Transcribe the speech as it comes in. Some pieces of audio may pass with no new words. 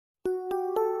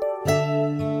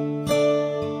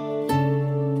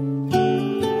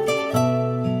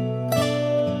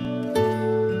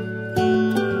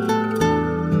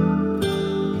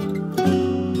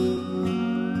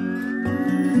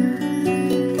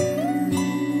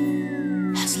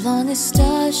long as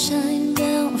stars shine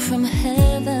down from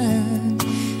heaven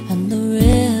and the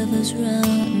rivers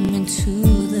run into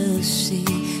the sea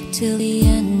till the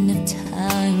end of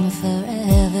time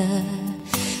forever,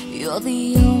 you're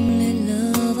the only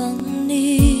love I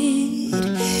need.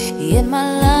 In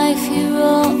my life you're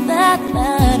all that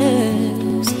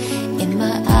matters. In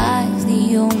my eyes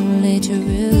the only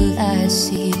truth I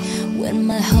see. When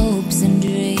my hopes and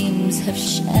dreams have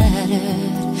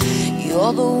shattered,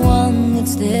 you're the one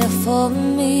that's there for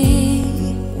me.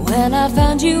 When I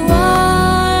found you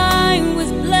I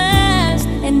was blessed,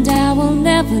 and I will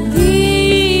never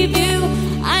leave you.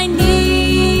 I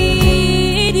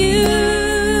need you.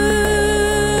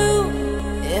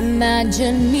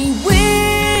 Imagine me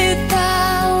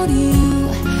without you,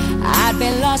 I'd be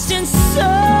lost and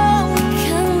so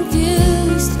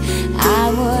confused.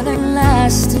 I wouldn't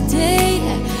last a day,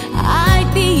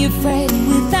 I'd be afraid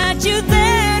without you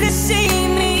there to see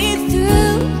me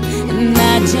through.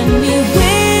 Imagine me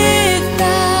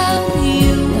without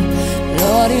you,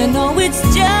 Lord, you know it's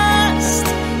just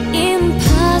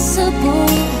impossible.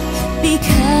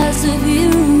 Because of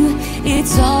you,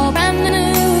 it's all brand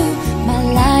new. My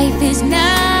life is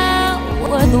now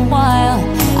worthwhile.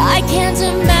 I can't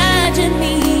imagine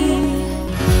me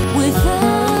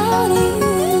without you.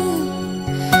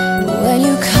 When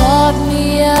you caught me,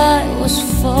 I was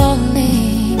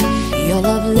falling. Your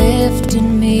love lifted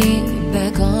me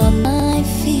back on my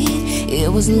feet. It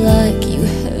was like you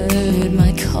heard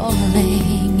my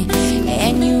calling,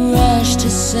 and you rushed to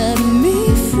set me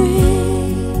free.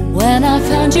 When I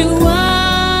found you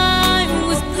I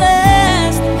was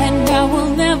blessed, and I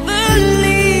will never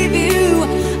leave you.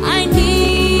 I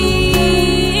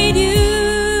need you.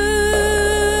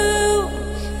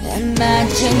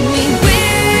 Imagine me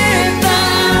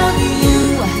without you,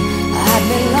 I'd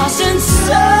be lost and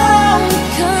so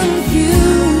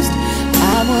confused.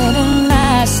 I wouldn't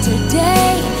last a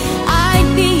day, I'd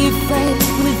be afraid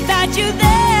without you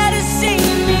there to see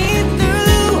me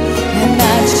through.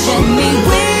 Imagine me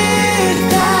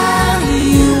without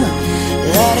you,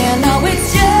 Lord, you know it's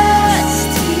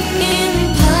just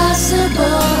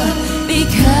impossible.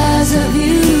 Because of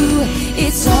you,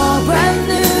 it's all brand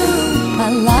new. My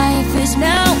life is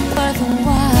now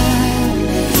worthwhile.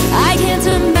 I can't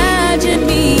imagine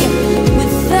me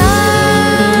without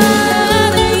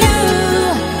you.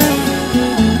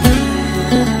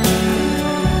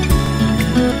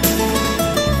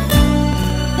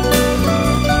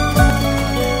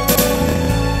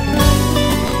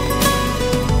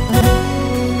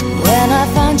 When I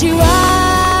found you